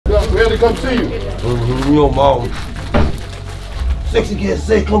ready to come see you. You know, mom. Sexy can't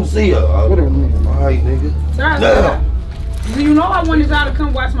say come see her. Wait a minute. All right, nigga. Sir, do you know I wanted y'all to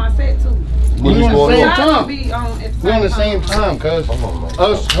come watch my set too? We on the same time. We on the same time, cuz.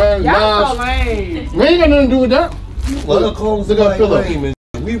 Us, her, y'all so Nas. lame. We ain't got nothing to do with that. Well, call them like lame and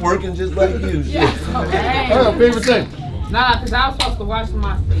we working just like you. Yeah, That's our favorite thing. Nah, cause I was supposed to watch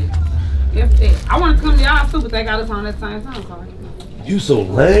my set. If that. I wanted to come to y'all too, but they got us on that same time. So you so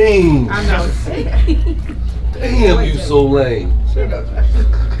lame. I know. Damn, you so lame.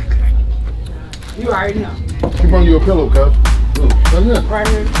 You already know. She brought you a pillow, cuz. Right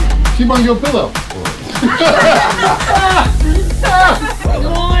here. She brought you a pillow. Good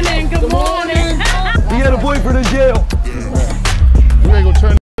morning, good morning. He had a boyfriend in jail. We ain't gonna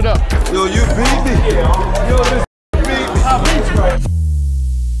turn it up. Yo, you beat me. Yo, this beat me.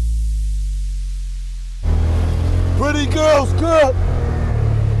 Pretty girls, good.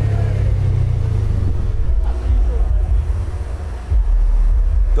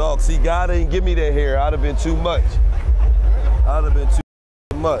 Dog, see, God ain't give me that hair. I'd have been too much. I'd have been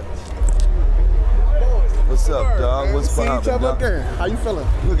too much. What's up, dog? What's poppin', dog? How you feeling?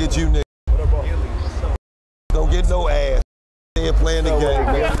 Look at you, nigga. Don't get no ass. They ain't playing the game,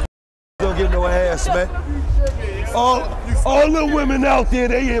 man. Don't get no ass, man. All the women out there,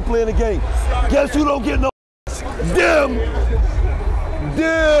 they ain't playing the game. Guess who don't get no ass? Them.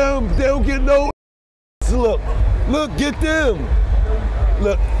 They don't get no ass. Look, get them.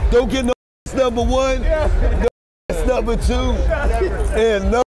 Look, don't get no ass number one, no ass number two,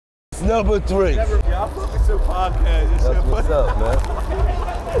 and no ass number three. Y'all fucking some podcast. That's what's up, man.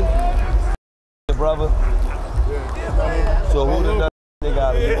 Brother. So who the nut nigga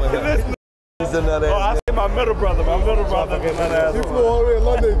out of here? He's another ass. I say my middle brother get that ass. You flew all the way to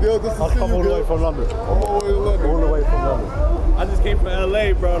London, Bill, just to see you, all the way from London. All the way to London. All the way from London. I just came from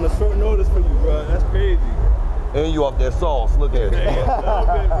LA, bro, on a short notice for you, bro. That's crazy. And you off that sauce, look at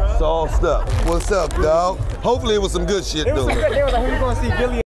it. Sauced up. What's up, dog? Hopefully it was some good shit, It was though. some good. They was like, who you gonna see,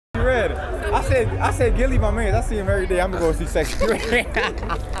 Gillie Red? I said Gillie, my man. I see him every day. I'm gonna go see Sexyy Red.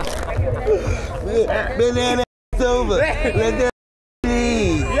 Been that ass over. Let that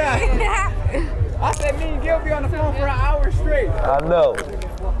leave. Yeah. I said me and Gil be on the phone for an hour straight. I know.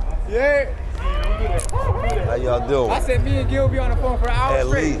 Yeah. How y'all doing? I said me and Gil be on the phone for an hour At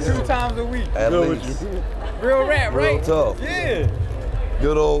straight, least. 2 times a week. At least. Real rap, right? Real tough. Yeah.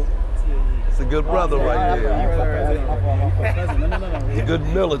 Good old, it's a good brother right here. A good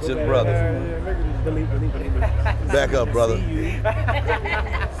militant brother. Back up, brother.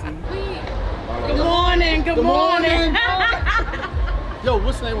 Good morning, good morning. Yo,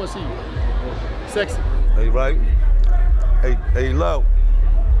 what's the name want to see you? Sexy. Hey, right? Hey, Lo.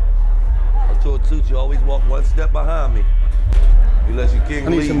 I told Toot you always walk one step behind me. You let your king I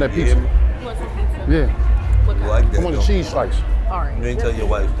need lead. some of that you pizza. hear me? Yeah. You like that, I want a don't cheese slice. All right. you? You ain't tell your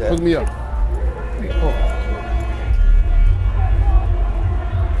wife that. Hook me up.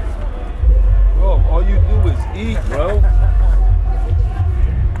 Oh, all you do is eat, bro.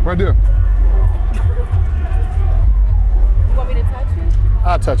 Right there. You want me to touch it?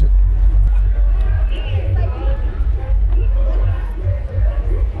 I'll touch it.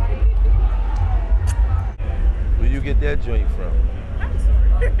 Where you get that joint from?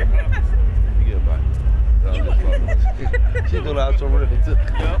 You get a bite. No, I'm just fucking. She doing out so real too.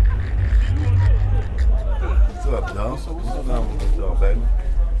 What's up, dog? What's up, baby?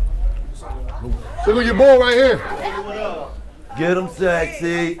 So look, your boy right here. Get him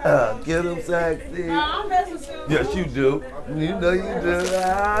sexy, get him sexy. I'm messing with you. Yes, you do. You know you do.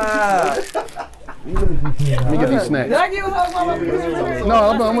 Ah. Let me get these snacks. Did I give her one? No,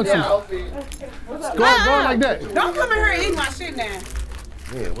 I'm with you. Go on like that. Don't come in here and eat my shit now.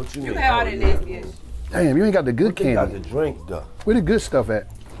 Yeah, what you You mean? had all that nasty shit. Damn, you ain't got the good You got the candy. drink, though. Where the good stuff at?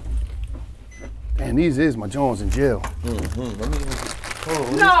 Damn, these is my Jones in jail. No.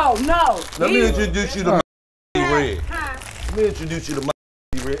 Let me introduce you to my Red. Let me introduce you to my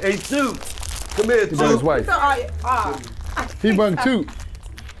Red. Hey, Toot. Come here, He brought his Toot. wife. He brought two.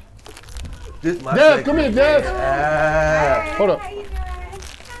 This my Dad, sexy come here, Red. Dad. Ah. Hold up.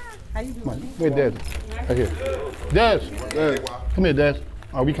 How you doing? Where's Dad? Right here. Dad. Come here, Dad.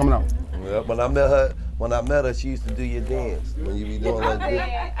 Are we coming out? Yeah, when I met her, she used to do your dance. When you be doing like this.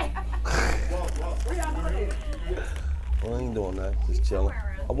 I ain't doing that. Just chilling.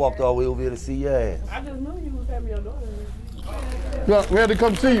 I walked all the way over here to see your ass. I just knew you was having your daughter. Yeah, we had to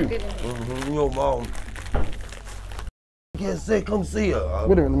come see you. You know, mom. You can't say come see her.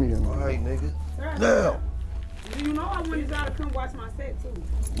 Wait a minute, let me get All right, nigga. Now. You know I wanted y'all to come watch my set too.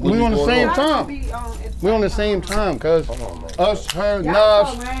 We on the same time. We on the same time, cuz. Us, her,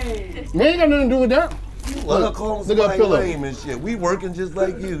 Nas. We ain't got nothing to do with that. Let her call somebody lame and shit. We working just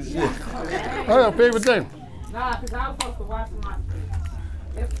like you, shit. That's our favorite thing. Nah, because I was supposed to watch my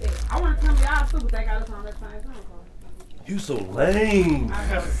set. I want to come to y'all too, but they got us on that same time. You so lame.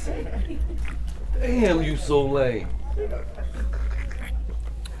 Damn, you so lame. You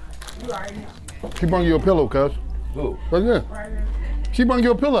already know. She brought you a pillow, cuz. Who? Right there. Right here. She brought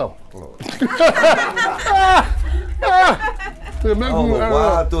you a pillow. Oh. I don't know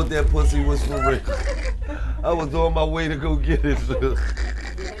why I thought that pussy was for real. I was on my way to go get it.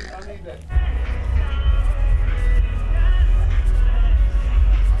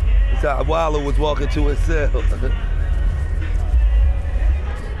 It's how Wallo was walking to his cell.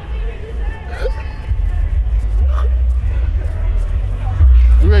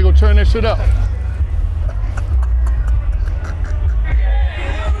 You ready to go turn that shit up?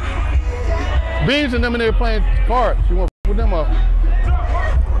 Beans and them in there playing cards. You want to put them up?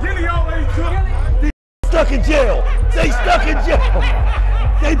 Gillie always took. Stuck in jail. They stuck in jail.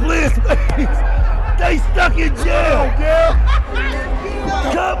 They playing spades. They stuck in jail, girl.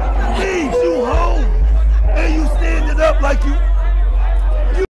 Come, please, you home. And you standing up like you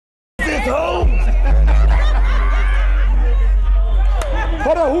is home.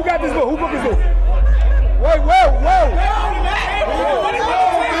 Hold on, who got this book? Who book is this? Wait, whoa.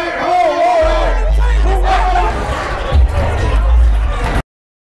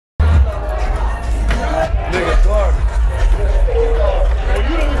 Nigga, garbage.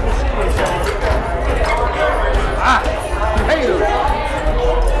 Hate her.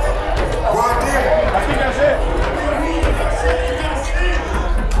 I think that's it.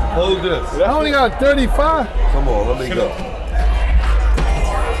 Hold this. I only got 35. Come on, let me go.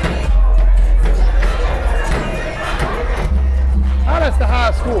 Oh, that's the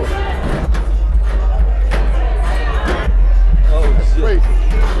high score. Oh, shit. Wait.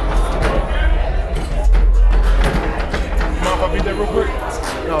 Mind if I beat that real quick?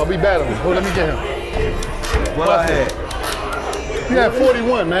 No, I'll be battling. Hold, let me get him. What I had? You had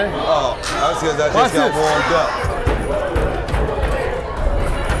 41, man. Oh, that's because I Watch just got this. warmed up.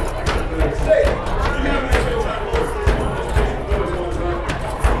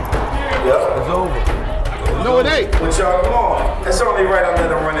 Yep, it's over. No, it ain't. But y'all, come on. It's only right I'm letting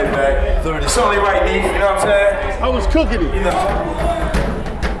them run it back. 30. It's only right, Neef, you know what I'm saying? I was cooking it. You know.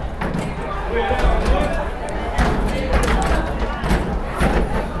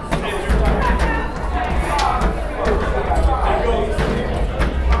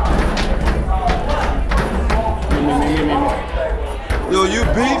 Yo, you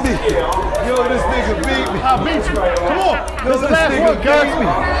beat me. Yo, this nigga beat me. I beat you. Come on. Yo, This is the this last nigga one, beat guys. me.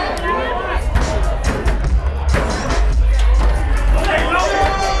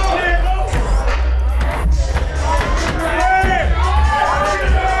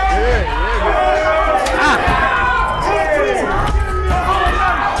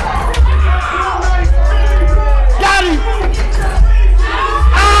 Got him.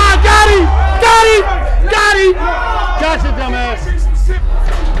 Ah, got him. Got him. Got him. Got you, dumbass.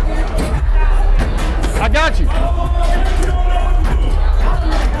 I got you.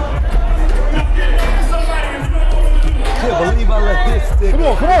 Can't believe I let this stick. Come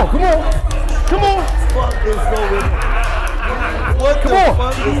on, come on, come on. Come on. Fuck is going on? What Come the on.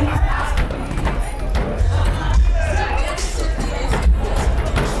 fuck is...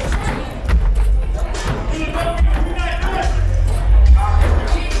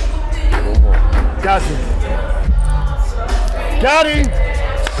 Got you. Got him.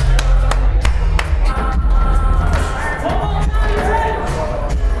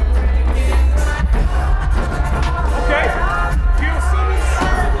 Okay. Kill Simmons.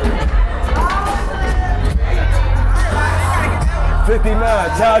 59,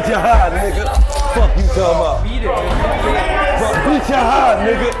 charge your high, nigga. Fuck you talking about? Beat it. Fuck, beat your high,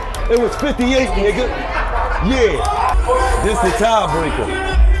 nigga. It was 58, nigga. Yeah. This the tiebreaker.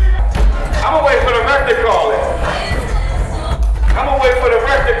 I'm gonna wait for the ref to call it. I'm gonna wait for the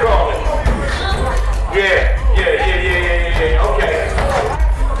ref to call it. Yeah. Okay.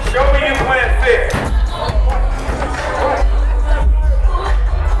 Show me you playing fair.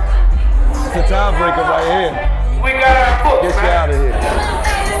 It's the tiebreaker right here. We got our books, Get you man. out of here.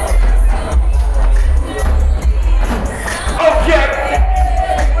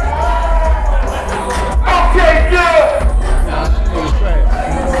 Okay, yeah.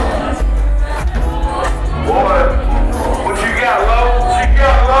 Boy, what you got, Lo? What you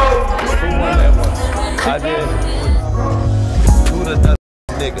got, Lo? Who won that one? I did. Who the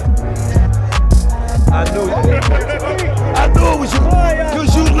nigga? I knew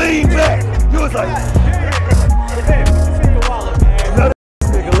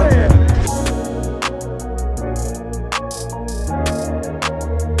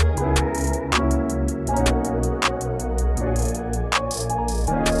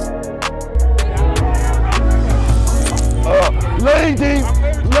King,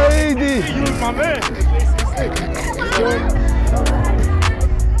 lady. You was my man.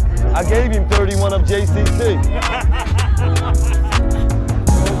 I gave him 31 of JCC.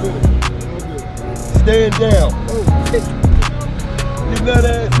 Stand down. You nut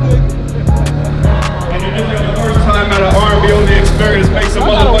ass nigga. And you're doing it the first time at an R&B only experience. Make some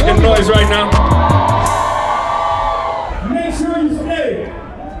motherfucking noise right now. Make sure you stay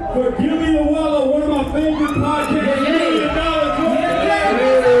for Gillie Da Wallo, one of my favorite podcasts. $1 million.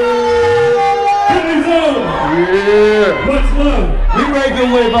 Yeah. Much love. We ready to give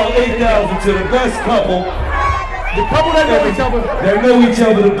away about 8,000 to the best couple. The couple that know each other. That know each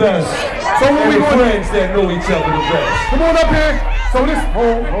other the best. So when we and going, friends that know each other the best. come on up here. So this,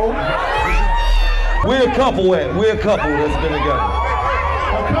 hold. We're a couple at. We're a couple that's been together.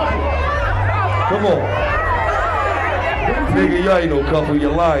 Come on. Nigga, y'all ain't no couple,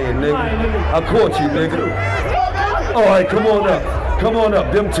 you're lying, nigga. I caught you, nigga. All right, come on up. Come on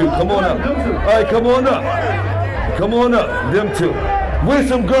up, them two, come on up. All right, come on up. Come on up, them two. Where's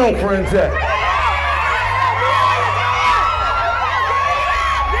some girlfriends at?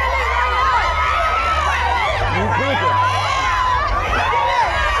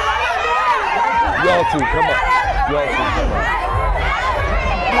 Y'all two, come on. Y'all two, come on.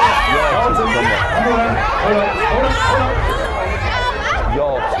 Y'all two, come on.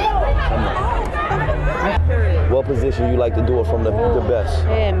 Y'all two, come on. What position you like to do it from the best?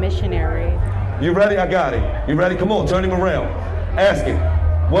 Yeah, missionary. You ready? I got it. You ready? Come on, turn him around. Ask him.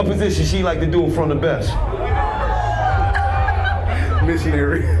 What position she like to do it from the best?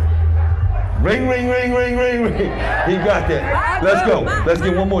 Missionary. Ring, ring, ring, ring, ring, ring. He got that. Let's go. Let's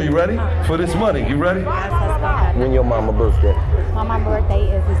get one more. You ready? For this money. You ready? When your mama's birthday? My mom's birthday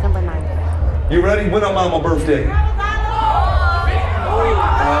is December 9th. You ready? When our mama's birthday?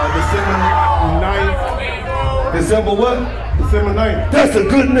 December 9th. December what? December 9th. That's a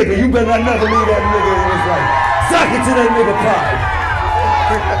good nigga. You better not never leave that nigga in his life. Sock it to that nigga pie.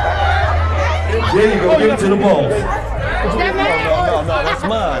 There you go. Give it to the balls. No, that's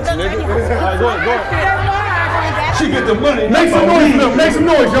mine, nigga. All right, go ahead. She get the money. Make some noise, Phil. Make some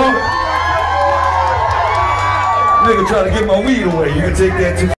noise, y'all. Nigga trying to get my weed away. You can take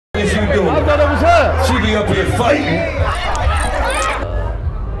that too. As you doing? I thought that was her. She be up here fighting.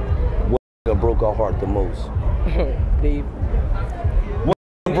 What broke our heart the most? Deep. What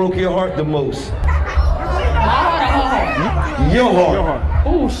broke your heart the most? My heart or her heart? Your heart.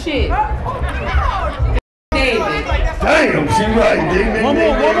 Oh shit. David. Damn, she right. Ding, ding, One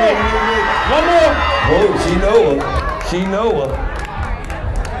ding, more. ding, ding, ding. One more. Oh, she know her. She know her.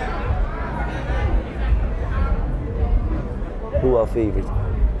 Who our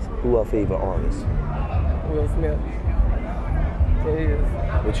favorite artist? Will Smith. It is.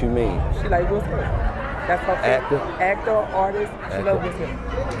 What you mean? She like Will Smith. That's her Actor? favorite. Actor, artist. She loves Will Smith.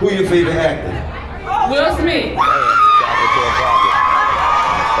 Who your favorite actor? Will Smith.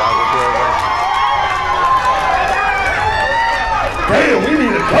 Damn, we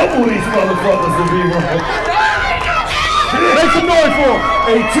need a couple of these motherfuckers to be right. Make some noise for him.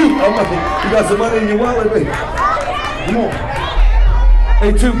 Hey, two, you got some money in your wallet, baby? Come on.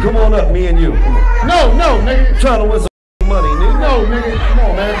 Hey, two, come on up, me and you. No, nigga. Trying to win some money, nigga. No, nigga. Come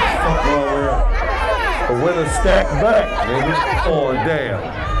on, man. Fuck all around. A winner stack back, nigga. Oh, damn.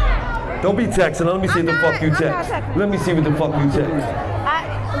 Don't be texting. Let me see what the fuck you text. Let me see what the fuck you text.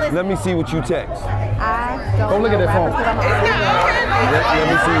 Let me see what you text. Don't look at that phone. Let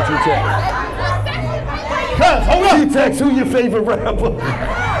me see what you text. Cuz, hold up. She text, who your favorite rapper?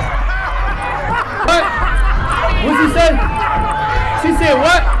 What? What'd she say? She said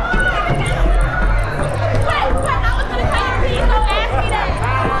what?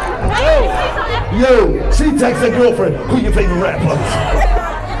 Yo, she texts her girlfriend, who your favorite rapper?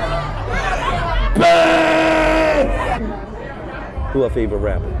 Bang! Who her favorite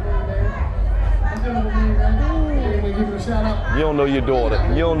rapper? You don't know your daughter.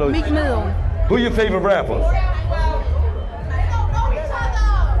 You don't know. Meek Mill. Who your favorite rapper?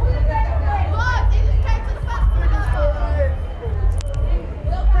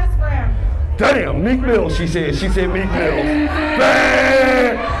 Damn, Meek Mill, she said. She said Meek Mill.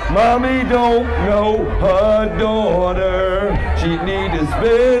 Bang! Mommy don't know her daughter. She need to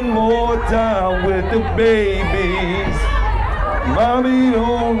spend more time with the babies. Mommy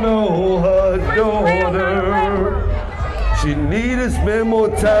don't know her daughter. She need to spend more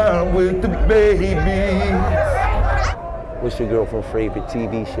time with the babies. What's your girlfriend's favorite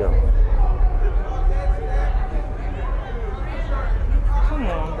TV show? Come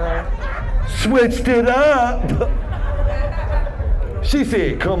on, bro. Switched it up. She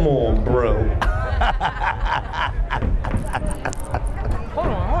said, come on, bro.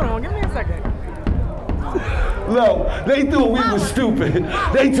 No, they thought we was stupid.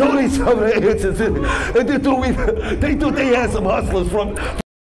 They told me some of the answers, and they thought they had some hustlers from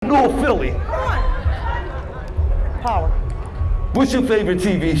North Philly. Power. What's your favorite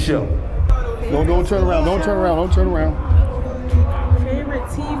TV show? Don't turn around. Don't turn around. Don't turn around. Favorite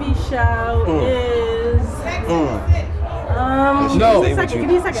TV show is. No. Give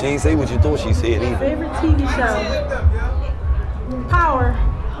me a second. She ain't say what you thought she said either. Favorite TV show. Power.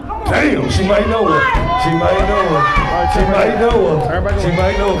 Damn, she might know her. She might know her. She might know her. She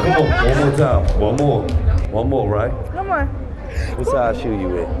might know her. Come on, one more time. One more. One more, right? Come on. What size shoe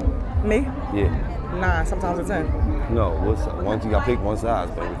you in? Me? Yeah. 9, sometimes a 10. No, once you gotta pick one size,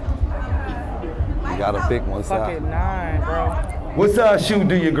 baby. You gotta pick one size. Fuck it, 9, bro. What size shoe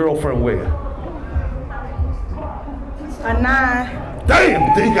do your girlfriend wear? A 9.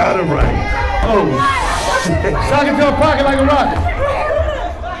 Damn, they got it right. Oh, shit. Sock it to her pocket like a rocket.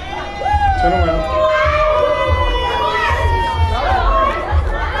 Turn around.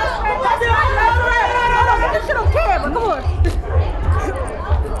 This shit on camera, come on.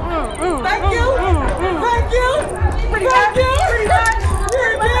 Thank you. Thank you. Pretty much. Pretty much.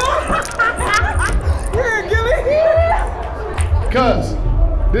 Here, Gillie. Cuz,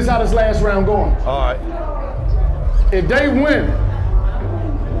 this how this last round going. All right. If they win,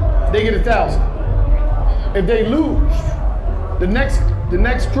 they get 1,000. If they lose, the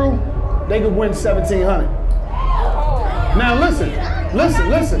next crew, they could win 1,700. Now listen.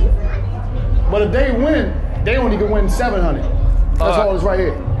 But if they win, they only can win 700. That's all that's right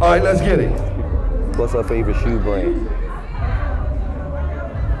here. All right, let's get it. What's her favorite shoe brand?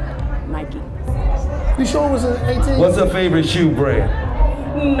 Nike. You sure it was an 18? What's her favorite shoe brand?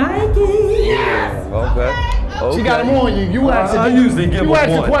 Nike. Yeah, okay. She got them on you. You asked I usually give you them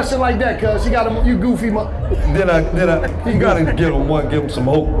asked one. a question like that, cuz she got them. You goofy. Then I, you gotta give them one, give them some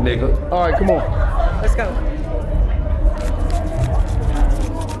hope, nigga. All right, come on. Let's go.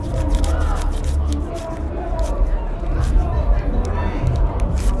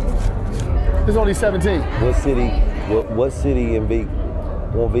 There's only 17. What city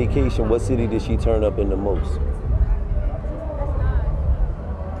on vacation, what city did she turn up in the most?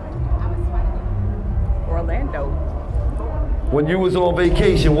 Orlando. When you was on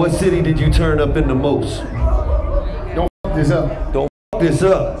vacation, what city did you turn up in the most? Don't f this up. Don't f this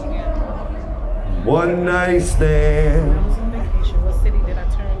up. One night stand. I was on vacation. What city did I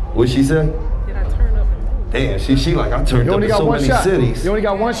turn? What'd she say? Did I turn up? Damn, she like, I turned You up only in got so one many shot. cities. You only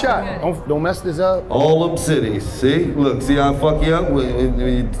got one shot. Don't mess this up. All them cities. See? Look, see how I fuck you up when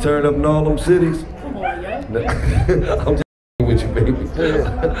you turn up in all them cities? Come on, yeah. I'm just with you, baby.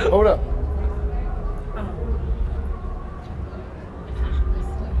 Yeah. Hold up.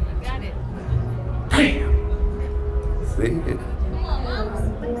 See?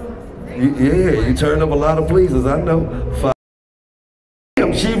 You turned up a lot of pleasers, I know.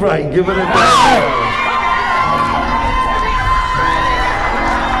 Damn, she right, give it a down.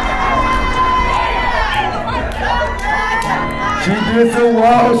 She did some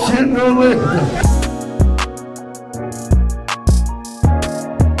wild shit in the list.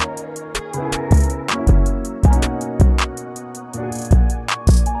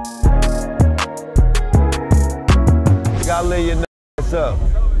 Lay your ass up. I'm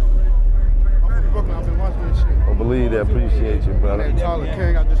from Brooklyn. I've been watching this shit. I believe that. Appreciate you, brother. I'm Tyler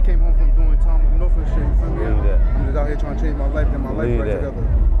King. I just came home from doing time with Norfolk shit. You feel me? Believe that. I'm just out here trying to change my life and my life right together.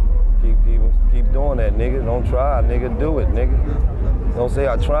 Keep doing that, nigga. Don't try, nigga. Do it, nigga. Don't say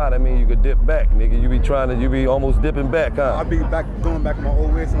I tried. I mean you could dip back, nigga. You be almost dipping back, huh? I be going back in my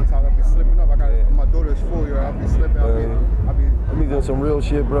old ways sometimes. I be slipping up. My daughter is 4 years. I be slipping. I be doing some real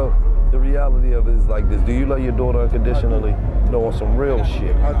shit, bro. The reality of it is like this. Do you love your daughter unconditionally? No, on some real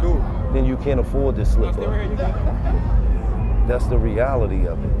shit. I do. Then you can't afford to slip up. That's the reality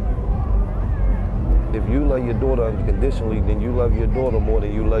of it. If you love your daughter unconditionally, then you love your daughter more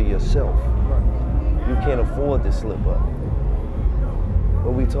than you love yourself. You can't afford to slip up.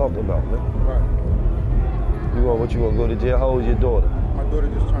 What we talking about, man? Right. What you gonna go to jail? How old is your daughter? My daughter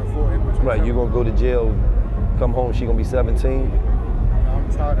just turned 4. Right, you gonna go to jail, come home, she gonna be 17? I'm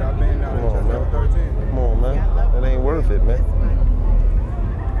tired. I've been down there 13. Come on, man. It ain't worth it, man.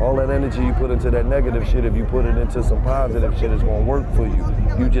 All that energy you put into that negative shit, if you put it into some positive shit, it's gonna work for you.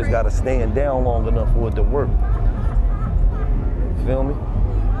 You just gotta stand down long enough for it to work. Feel me?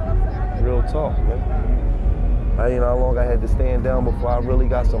 Real talk, man. I ain't know how long I had to stand down before I really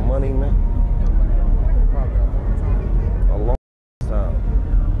got some money, man. A long time.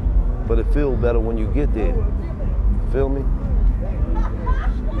 But it feels better when you get there. Feel me?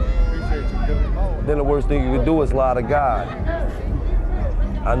 Then the worst thing you can do is lie to God.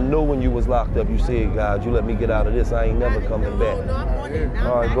 I know when you was locked up, you said, God, you let me get out of this, I ain't never coming back.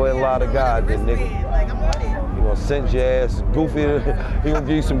 All right, go ahead and lie to God then, nigga. You gonna send your ass goofy, he gonna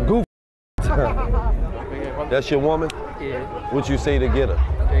give you some goofy. That's your woman? Yeah. What you say to get her?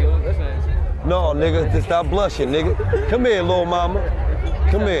 No, nigga, just stop blushing, nigga. Come here, little mama.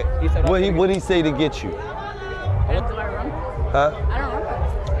 Come here. What he say to get you? I Huh? don't remember.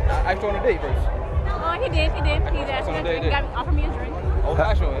 I asked her on a date first. Oh, he did. He asked me a drink. He offered me a drink. Oh,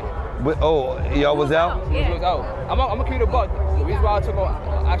 actually. Oh, y'all was out? Yeah. She was out. I'm a cute buck. The reason why I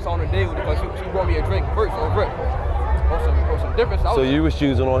asked her on a date was because she brought me a drink first on rip. Or some difference. So you was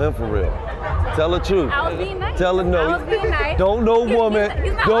choosing on him for real? Tell the truth. I was being nice. Tell her no. I was being nice. Don't no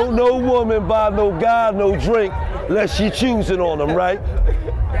woman buy no guy no drink unless she choosing on him, right?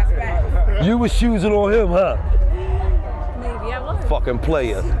 That's right. You was choosing on him, huh? Maybe I was. Fucking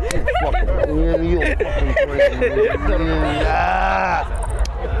player. You a fucking player.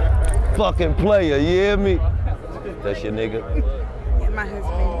 Fucking player, you hear me? That's your nigga? Yeah, my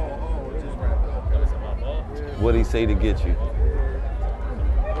husband. What'd he say to get you?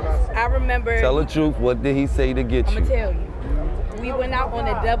 I remember. Tell the truth, what did he say to get you? I'm gonna tell you. We went out on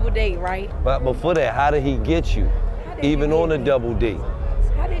a double date, right? But before that, how did he get you? Even on a double date?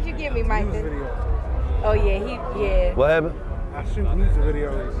 How did you get me, Mike? Oh yeah, What happened? I shoot music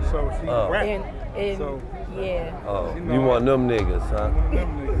videos, so she rap. Oh, you want them niggas, huh?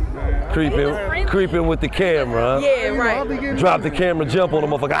 Creeping with the camera, huh? Yeah, right. Drop the camera, jump on the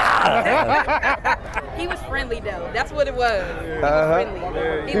motherfucker. Ah! He was friendly though. That's what it was.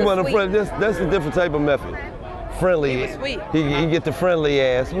 He wasn't friendly. That's a different type of method. Friendly. He was sweet. He get the friendly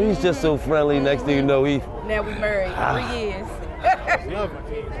ass. He's just so friendly. Next thing you know, he. Now we married 3 years. Love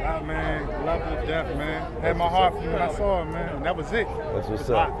it. Man, love it to death, man. Had my heart from when I saw him, man. And that was it. That's what's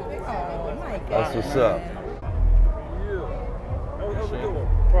up. Oh my God. That's what's up.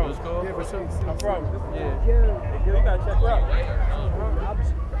 Bro, yeah, for sure. No problem. Yeah, you gotta check her out.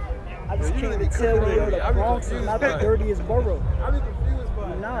 I just came to tell you the Bronx is not the dirtiest borough.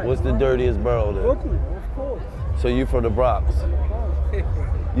 What's the dirtiest borough then? Brooklyn, of course. So you from the Bronx?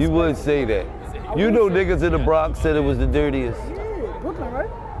 You would say that. You know niggas in the Bronx said it was the dirtiest. Yeah, Brooklyn, right?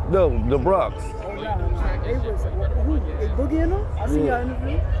 No, the Bronx. Oh, nah. They was, who? They Boogie in them? I see y'all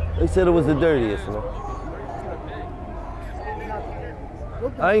interview. They said it was the dirtiest, man.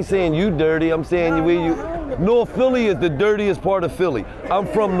 I ain't saying you dirty, I'm saying you. North Philly is the dirtiest part of Philly. I'm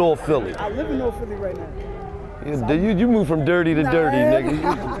from North Philly. I live in North Philly right now. You move from dirty to dirty,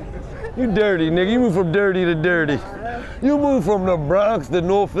 nigga. You dirty, nigga. You move from dirty to dirty. You move from the Bronx to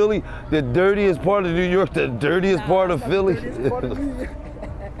North Philly, the dirtiest part of New York, the dirtiest part of Philly.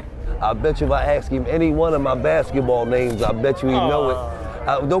 I bet you if I ask him any one of my basketball names, I bet you he know it.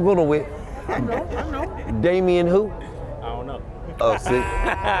 Don't go nowhere. I know. Damian who? I don't know. Oh, see?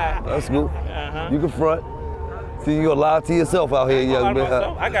 That's good. You can front. See, you gonna lie to yourself out here, young man.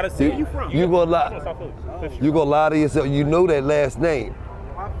 I gotta see where you from. You gonna lie. You gonna lie to yourself. You know that last name.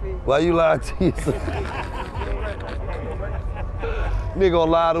 Why you lying to yourself? Nigga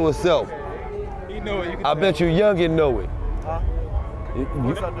gonna lie to himself. He know it. I bet you youngin' know it.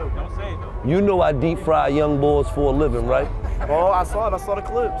 You know I deep fry young boys for a living, right? Oh, I saw it. I saw the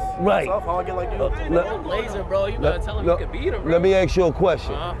clips. Right. How I get like you? Laser, bro. You gotta tell him you can beat him, bro. Let me ask you a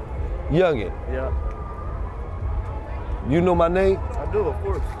question. Youngin'. Yeah. You know my name? I do, of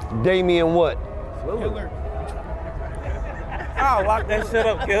course. Damian what? Killer. I'll lock that shit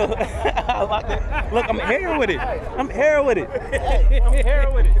up, Gil. I'll lock that. Look, I'm here with it. I'm here with it. I'm here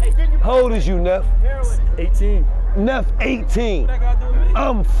with it. How old is you, Neff? 18. Neff, 18.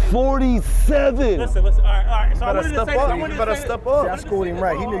 I'm 47. Listen. All right. So You better step up. See, I schooled him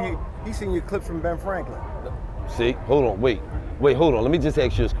right. He seen your clip from Ben Franklin. See, hold on, wait, hold on. Let me just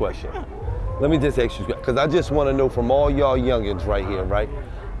ask you this question. Because I just want to know from all y'all youngins right here, right?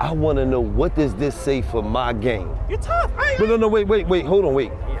 I want to know, what does this say for my game? You're tough. No, wait, hold on,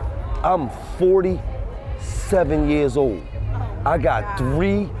 wait. I'm 47 years old. I got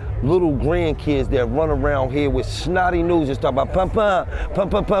 3 little grandkids that run around here with snotty noses talking about pam,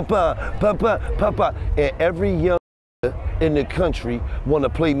 and every young in the country want to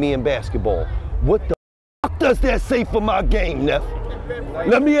play me in basketball. What the fuck does that say for my game, Neff?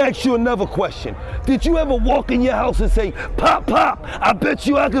 Let me ask you another question. Did you ever walk in your house and say, Pop, I bet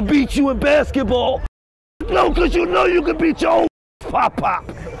you I could beat you in basketball? No, because you know you can beat your own Pop.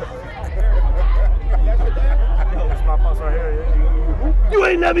 You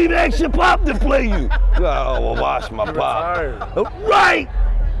ain't never even asked your Pop to play you. Oh, well, watch my Pop. Right.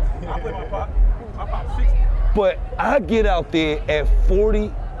 But I get out there at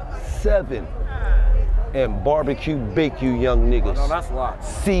 47. and barbecue bake you young niggas. No, that's locked.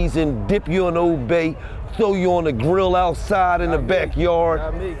 Season, dip you in Old Bay, throw you on the grill outside in the backyard.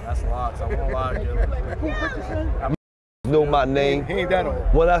 Not me. That's locked. I won't lie, Gillie. Know my name. He ain't that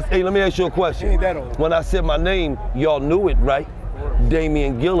old. Hey, let me ask you a question. He ain't that old. When I said my name, y'all knew it, right?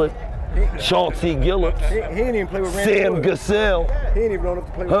 Damian Gillett, Chauncey Gillett, He ain't even play with Randy. Sam Gassell, He ain't even known enough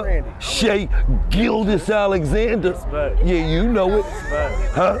to play with Randy. Shay Gildas Alexander. Yeah, you know it.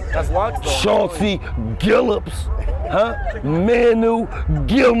 Huh? That's locked though. Chauncey Gillups. Huh? Manu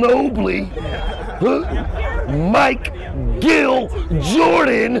Gilnobley. Huh? Mike Gil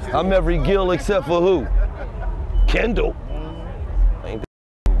Jordan. I'm every Gil except for who? Kendall. Ain't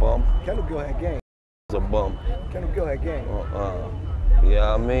that bum. Kendall Gill had game. He's a bum. Kendall Gill had game.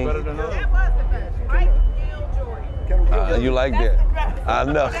 Yeah, I mean. Better than us. You like that? I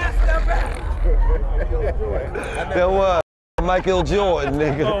know. That was Michael Jordan,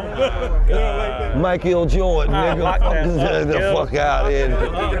 nigga. Michael Jordan, nigga. The fuck out of here.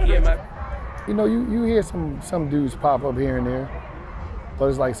 You know, you hear some dudes pop up here and there, but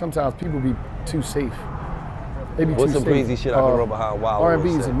it's like sometimes people be too safe. They be What's too some safe. crazy shit I can rub behind Wallo?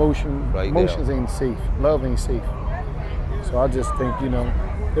 R&B is emotion. Right Emotions ain't safe. Love ain't safe. So I just think, you know,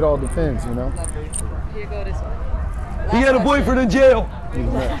 it all depends, you know. Here go this one. He had a boyfriend in jail.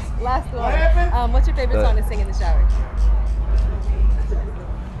 Last one. What's your favorite song to sing in the shower?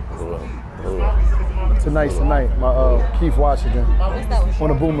 Tonight's the night, my Keith Washington. What's that one? On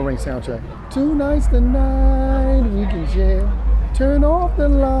the Boomerang soundtrack. Tonight's the night we can share. Turn off the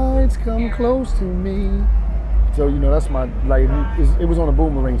lights, come close to me. So, you know, that's my, like, it was on the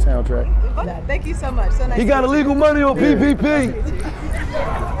Boomerang soundtrack. Thank you so much. So nice. He got illegal money on PPP.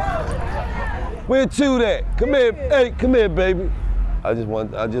 Where to that? Come here, hey, come here, baby. I just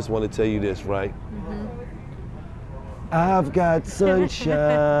want to tell you this, right? I've got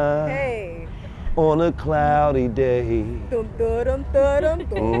sunshine Hey. on a cloudy day. Dum dum dum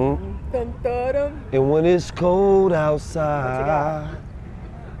dum dum. And when it's cold outside,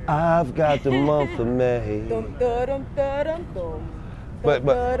 I've got the month of May. But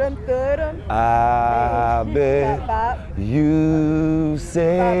I bet you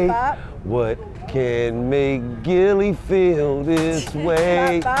say what can make Gillie feel this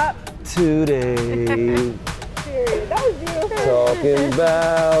way today. Talking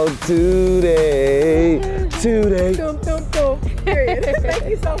about today. Period. Thank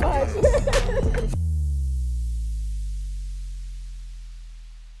you so much.